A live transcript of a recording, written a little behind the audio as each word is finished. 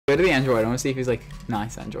Go to the android. I want to see if he's like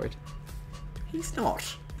nice android. He's not.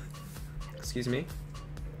 Excuse me.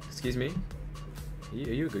 Excuse me. Are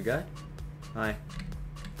you a good guy? Hi.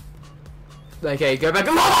 Okay, go back.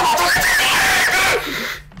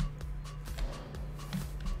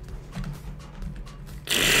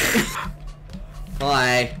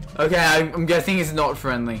 Hi. Okay, I'm guessing he's not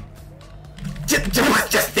friendly.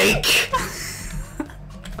 Just think.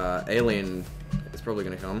 Alien is probably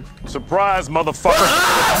gonna come. Surprise, motherfucker!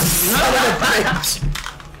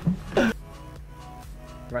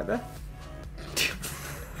 Right there. It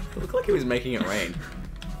looked like he was making it rain.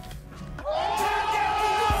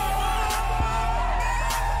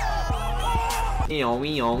 Meow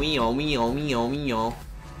meow meow meow meow meow.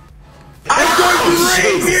 I'm going to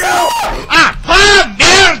rape you!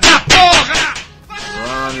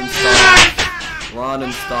 Run and stop. Run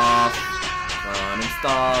and stop. Run and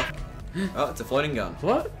stop. Oh, it's a floating gun.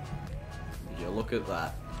 What? Yeah, look at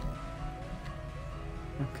that.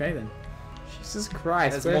 Okay then. Jesus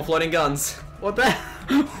Christ. There's more floating guns. What the?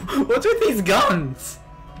 What's with these guns?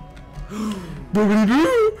 Boobity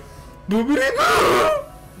boo! Boobity boo!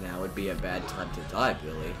 Now would be a bad time to die,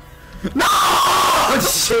 Billy. No! Oh,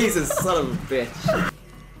 Jesus, son of a bitch.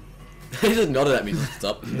 He just nodded at me. What's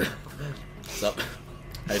up? What's up?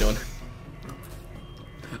 How you doing?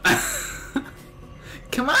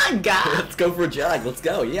 Come on, guys! Let's go for a jog. Let's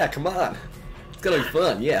go. Yeah, come on. It's gonna be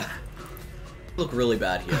fun. Yeah. Look really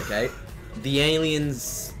bad here, okay? The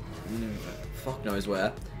aliens, fuck knows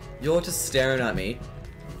where. You're just staring at me,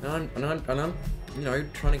 and I'm, you know,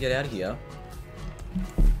 trying to get out of here.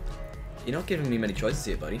 You're not giving me many choices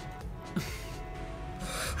here, buddy.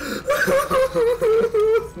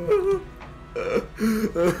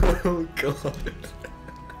 Oh God.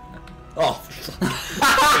 Oh.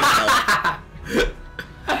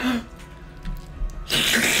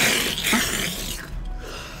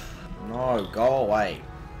 No, go away.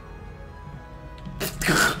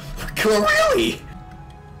 Come on, really? Okay.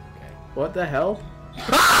 What the hell?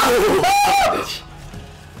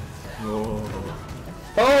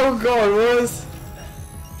 Oh God, what is...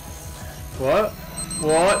 What?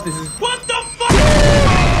 What? This is... What the fuck?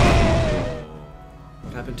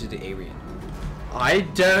 What happened to the alien? I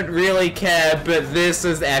don't really care, but this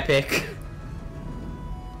is epic.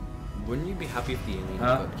 Wouldn't you be happy if the alien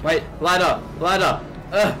got Wait, ladder, ladder.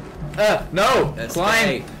 No, climb.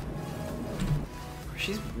 Escape.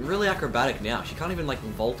 She's really acrobatic now. She can't even like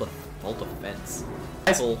vault a fence.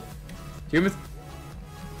 Cool. Humans.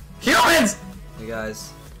 Humans! Hey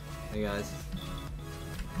guys. Hey guys.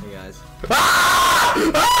 Hey guys.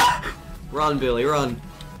 Run, Billy, run.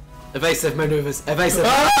 Evasive maneuvers. Evasive.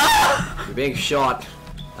 You're being shot.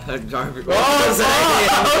 Get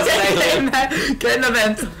in the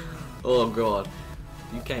vent. Oh God.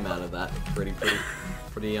 You came out of that pretty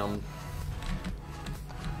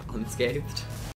unscathed.